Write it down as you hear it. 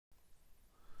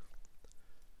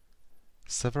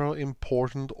Several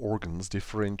important organs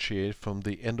differentiate from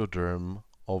the endoderm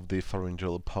of the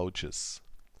pharyngeal pouches.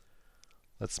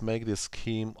 Let's make the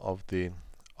scheme of the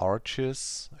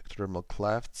arches, ectodermal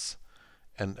clefts,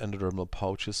 and endodermal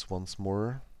pouches once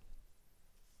more.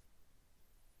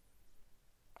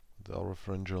 The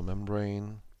oropharyngeal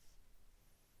membrane,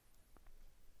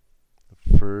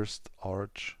 the first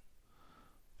arch,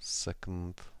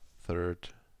 second, third,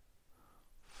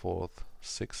 fourth,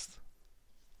 sixth.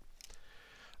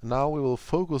 Now we will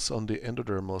focus on the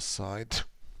endodermal side,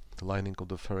 the lining of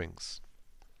the pharynx.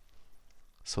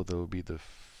 So there will be the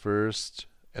first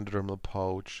endodermal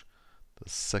pouch, the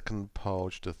second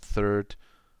pouch, the third,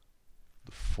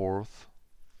 the fourth,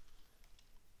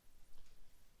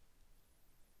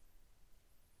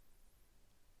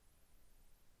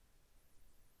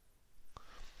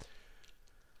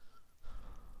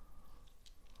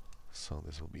 so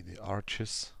this will be the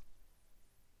arches.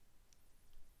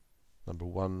 Number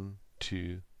 1,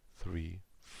 2, 3,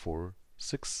 4,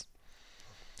 6.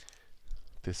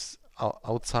 This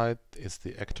outside is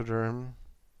the ectoderm.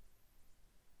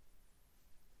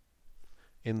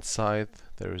 Inside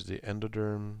there is the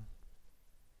endoderm.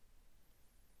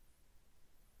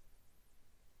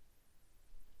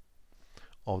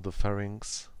 Of the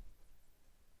pharynx.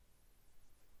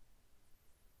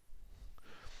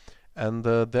 And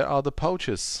there are the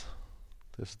pouches.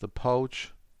 This is the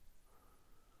pouch.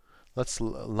 Let's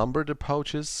number the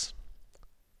pouches.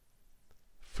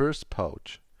 First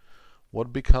pouch.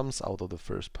 What becomes out of the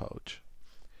first pouch?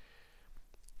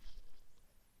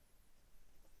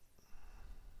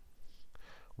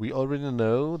 We already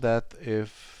know that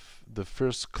if the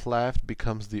first cleft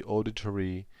becomes the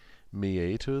auditory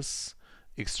meatus,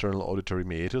 external auditory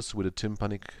meatus with a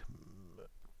tympanic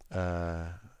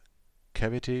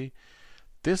cavity,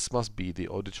 this must be the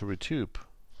auditory tube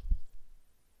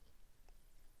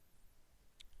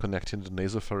connecting the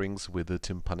nasopharynx with the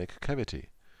tympanic cavity.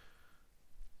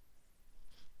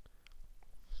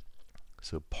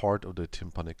 So part of the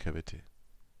tympanic cavity.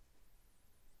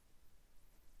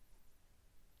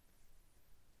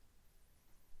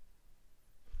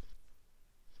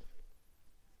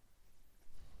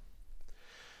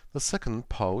 The second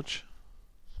pouch.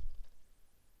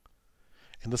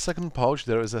 In the second pouch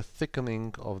there is a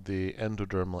thickening of the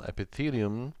endodermal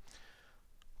epithelium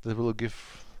that will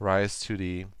give rise to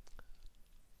the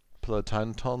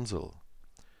palatine tonsil.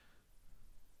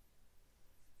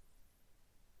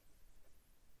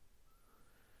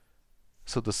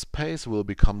 So the space will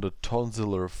become the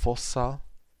tonsillar fossa.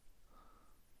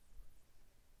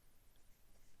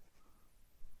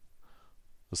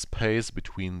 The space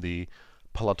between the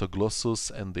palatoglossus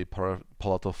and the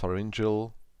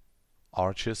palatopharyngeal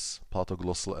arches,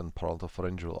 palatoglossal and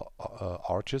palatopharyngeal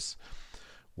arches,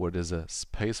 where there's a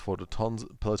space for the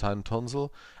palatine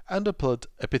tonsil and the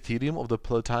epithelium of the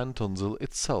palatine tonsil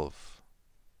itself.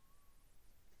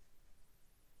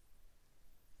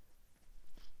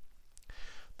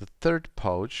 The third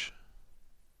pouch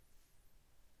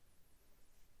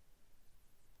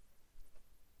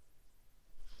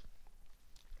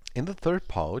in the third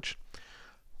pouch,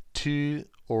 two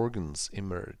organs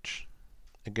emerge.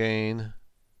 Again,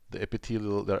 their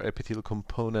epithelial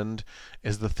component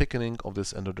is the thickening of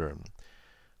this endoderm.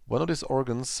 One of these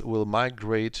organs will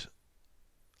migrate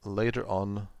later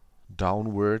on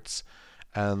downwards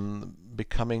and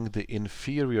becoming the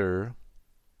inferior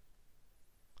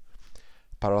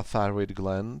parathyroid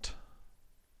gland.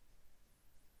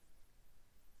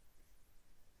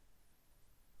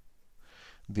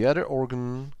 The other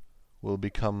organ will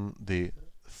become the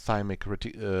thymic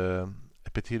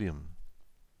epithelium.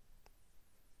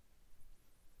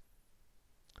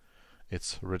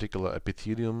 Its reticular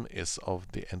epithelium is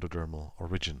of the endodermal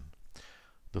origin.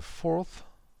 The fourth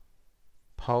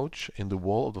pouch, in the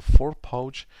wall of the fourth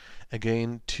pouch,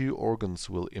 again two organs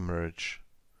will emerge.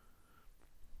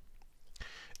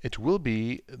 It will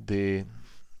be the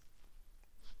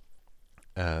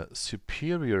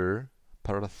superior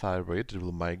parathyroid. It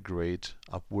will migrate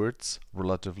upwards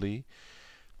relatively.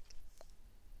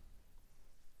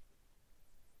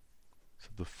 So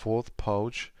the fourth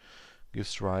pouch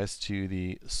gives rise to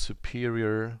the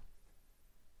superior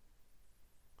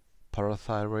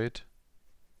parathyroid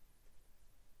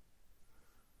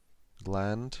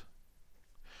gland.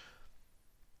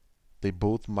 They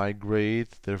both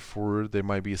migrate, therefore there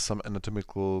might be some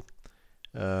anatomical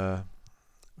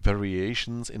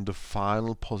variations in the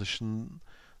final position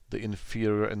the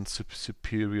inferior and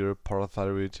superior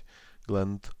parathyroid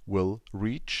gland will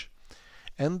reach.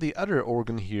 And the other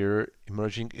organ here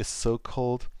emerging is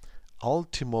so-called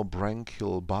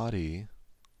ultimobranchial body,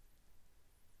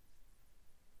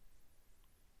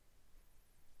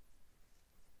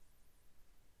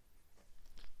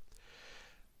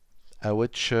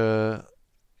 which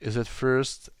is at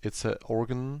first it's a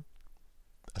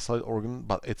solid organ,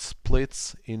 but it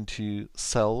splits into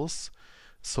cells,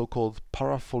 so-called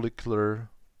parafollicular,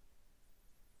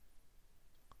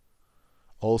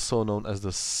 also known as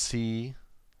the C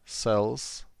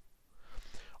cells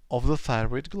of the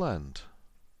thyroid gland.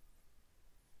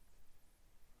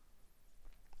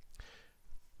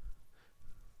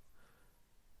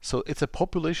 So it's a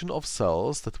population of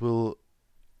cells that will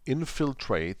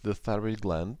infiltrate the thyroid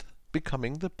gland,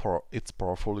 becoming its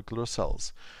parafollicular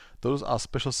cells. Those are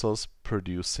special cells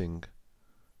producing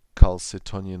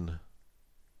calcitonin,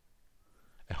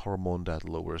 a hormone that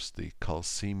lowers the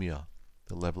calcemia,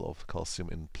 the level of calcium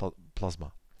in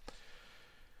plasma.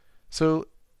 So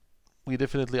we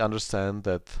definitely understand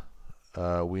that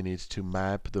we need to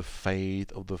map the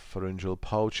fate of the pharyngeal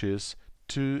pouches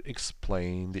to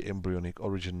explain the embryonic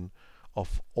origin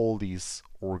of all these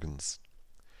organs.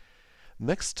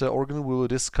 Next organ we will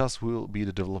discuss will be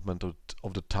the development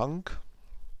of the tongue.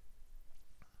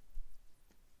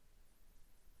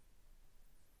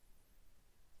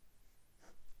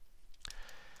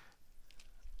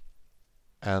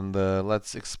 And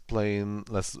let's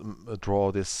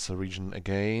draw this region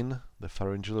again, the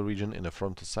pharyngeal region in a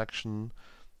frontal section,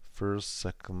 first,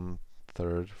 second,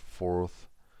 third, fourth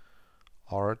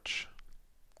arch.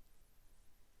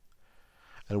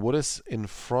 And what is in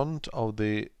front of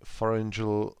the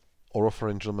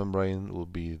oropharyngeal membrane will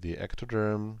be the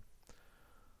ectoderm.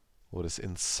 What is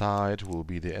inside will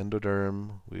be the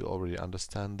endoderm. We already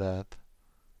understand that.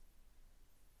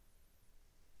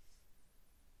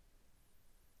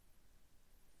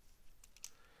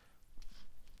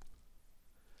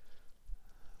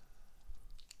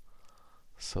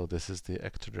 So this is the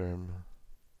ectoderm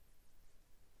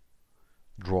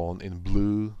drawn in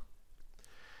blue,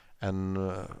 and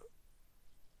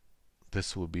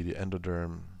this will be the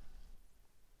endoderm.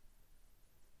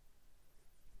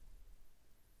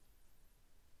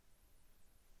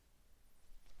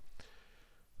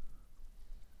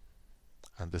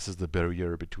 And this is the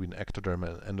barrier between ectoderm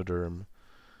and endoderm,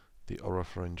 the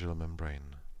oropharyngeal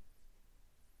membrane.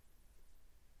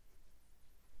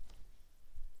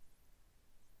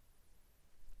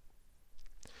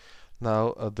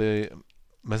 Now the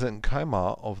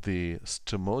mesenchyma of the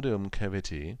stomodium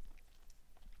cavity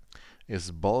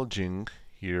is bulging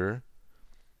here,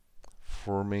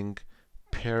 forming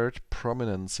paired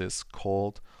prominences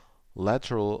called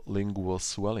lateral lingual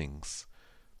swellings,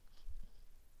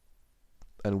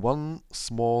 and one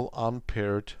small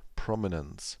unpaired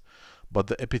prominence. But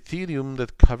the epithelium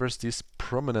that covers these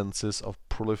prominences of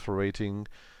proliferating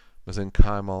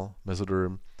mesenchymal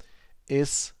mesoderm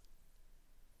is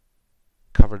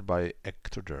covered by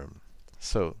ectoderm,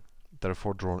 so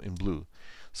therefore drawn in blue.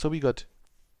 So we got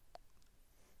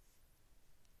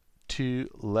two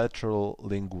lateral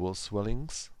lingual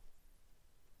swellings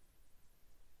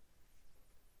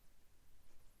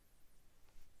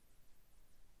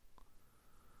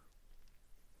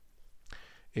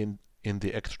in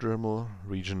the ectodermal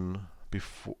region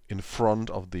in front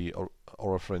of the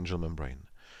oropharyngeal membrane,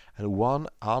 and one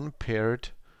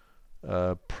unpaired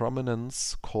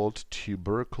prominence called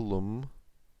tuberculum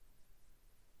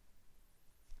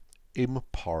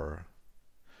impar,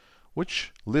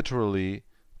 which literally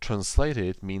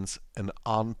translated means an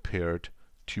unpaired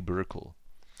tubercle.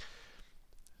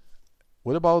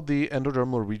 What about the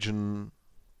endodermal region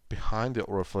behind the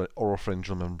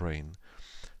oropharyngeal membrane?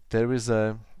 There is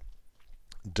a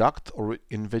duct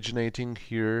invaginating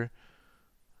here.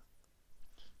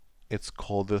 It's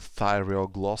called the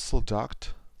Thyroglossal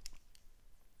Duct,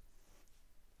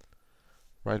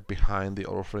 right behind the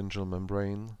oropharyngeal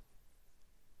membrane.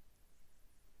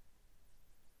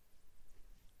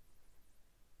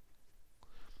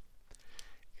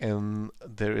 And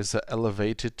there is an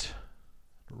elevated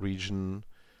region,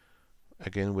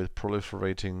 again with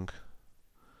proliferating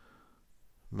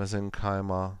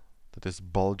mesenchyma that is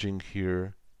bulging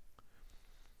here,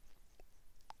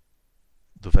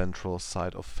 the ventral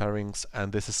side of pharynx,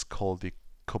 and this is called the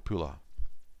copula.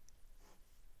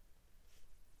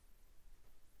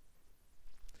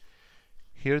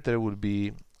 Here there would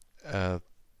be the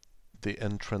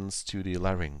entrance to the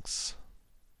larynx,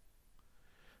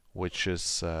 which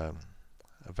is a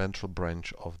ventral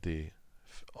branch of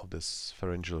this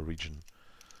pharyngeal region.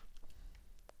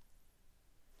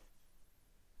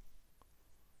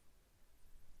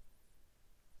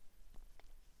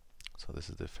 So this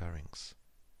is the pharynx.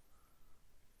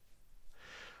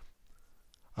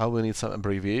 I will need some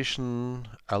abbreviation.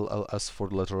 LLS for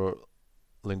the lateral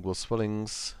lingual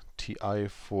swellings, TI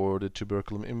for the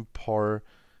tuberculum impar,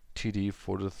 TD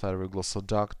for the thyroglossal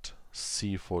duct,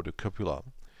 C for the copula,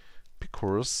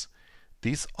 because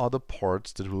these are the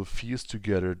parts that will fuse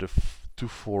together to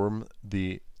form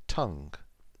the tongue.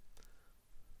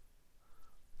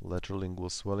 Lateral lingual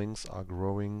swellings are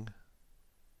growing.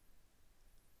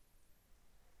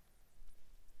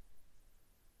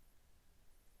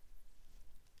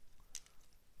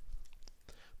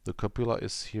 The copula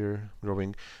is here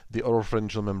growing. The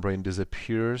oropharyngeal membrane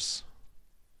disappears.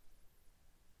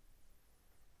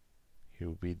 Here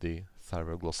will be the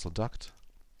thyroglossal duct.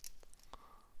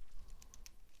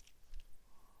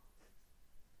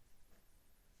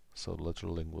 So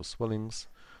lateral lingual swellings,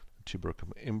 the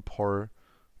tuberculum impar,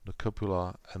 the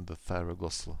copula, and the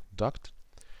thyroglossal duct.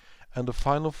 And the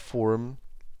final form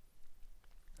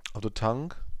of the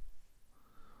tongue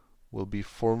will be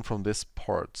formed from these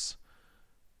parts.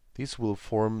 These will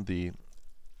form the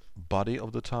body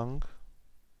of the tongue,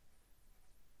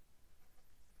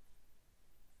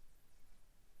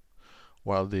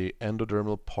 while the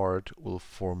endodermal part will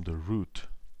form the root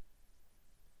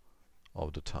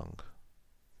of the tongue.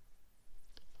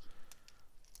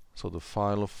 So the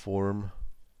final form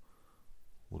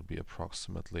would be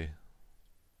approximately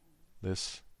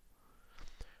this.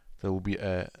 There will be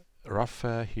a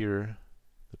raphe here,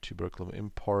 the tuberculum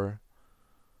impar,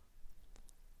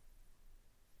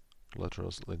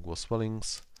 lateral lingual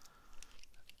swellings,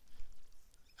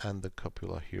 and the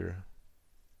copula here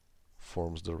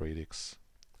forms the radix,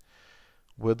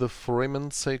 with the foramen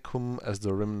caecum as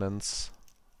the remnants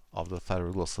of the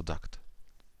thyroglossal duct.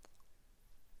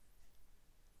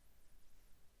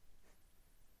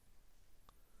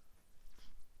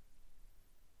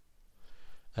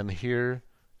 And here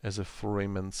as a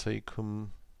foramen caecum,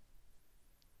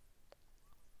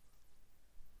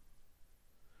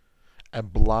 a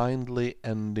blindly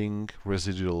ending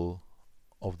residual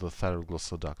of the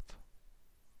thyroglossal duct,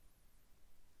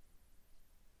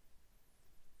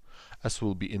 as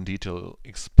will be in detail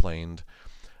explained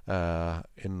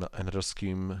in another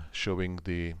scheme showing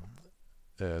the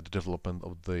development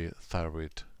of the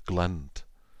thyroid gland.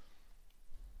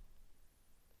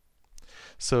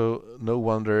 So no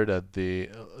wonder that the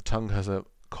tongue has a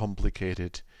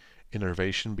complicated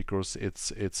innervation, because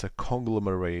it's a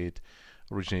conglomerate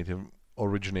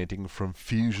originating from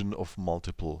fusion of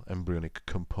multiple embryonic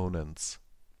components.